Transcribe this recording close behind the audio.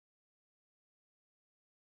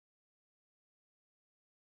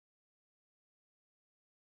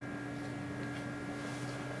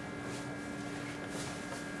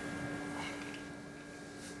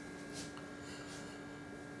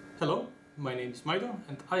Hello, my name is Maido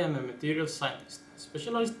and I am a materials scientist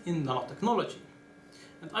specialized in nanotechnology,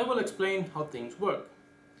 and I will explain how things work.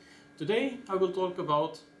 Today I will talk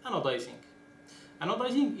about anodizing.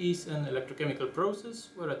 Anodizing is an electrochemical process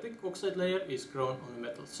where a thick oxide layer is grown on a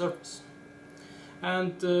metal surface.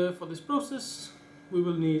 And for this process we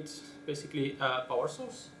will need basically a power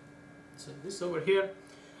source, so this over here,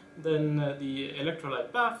 then the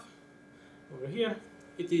electrolyte bath over here.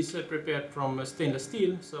 It is prepared from stainless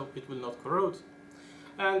steel, so it will not corrode.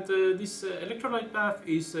 And this electrolyte bath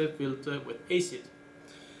is filled with acid.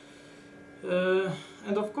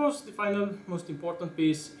 And of course the final most important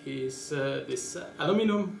piece is this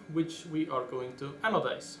aluminum, which we are going to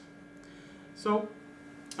anodize. So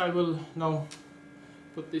I will now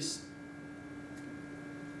put this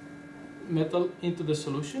metal into the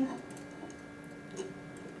solution.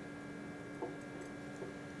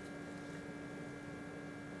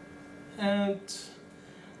 And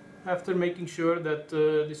after making sure that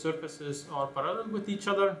the surfaces are parallel with each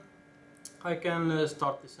other, I can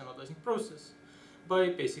start this anodizing process by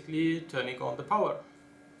basically turning on the power.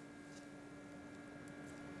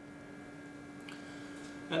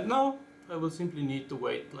 And now I will simply need to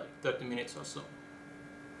wait like 30 minutes or so.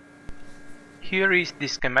 Here is the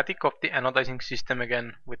schematic of the anodizing system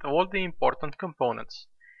again, with all the important components.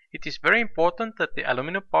 It is very important that the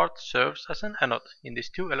aluminum part serves as an anode in this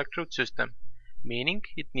two-electrode system, meaning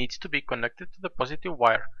it needs to be connected to the positive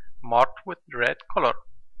wire, marked with red color.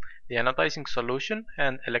 The anodizing solution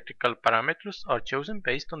and electrical parameters are chosen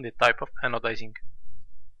based on the type of anodizing.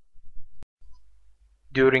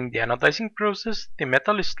 During the anodizing process, the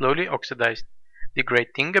metal is slowly oxidized. The great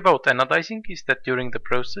thing about anodizing is that during the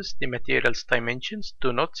process the material's dimensions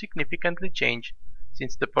do not significantly change,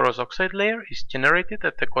 since the porous oxide layer is generated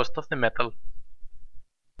at the cost of the metal.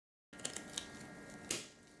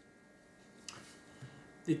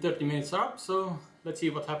 The 30 minutes are up, so let's see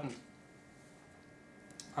what happened.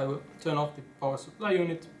 I will turn off the power supply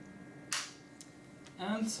unit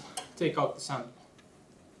and take out the sample.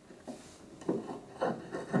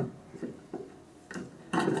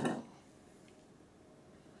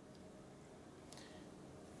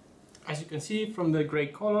 As you can see from the gray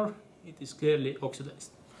color, it is clearly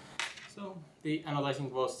oxidized. So the anodizing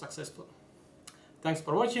was successful. Thanks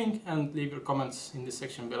for watching and leave your comments in the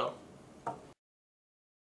section below.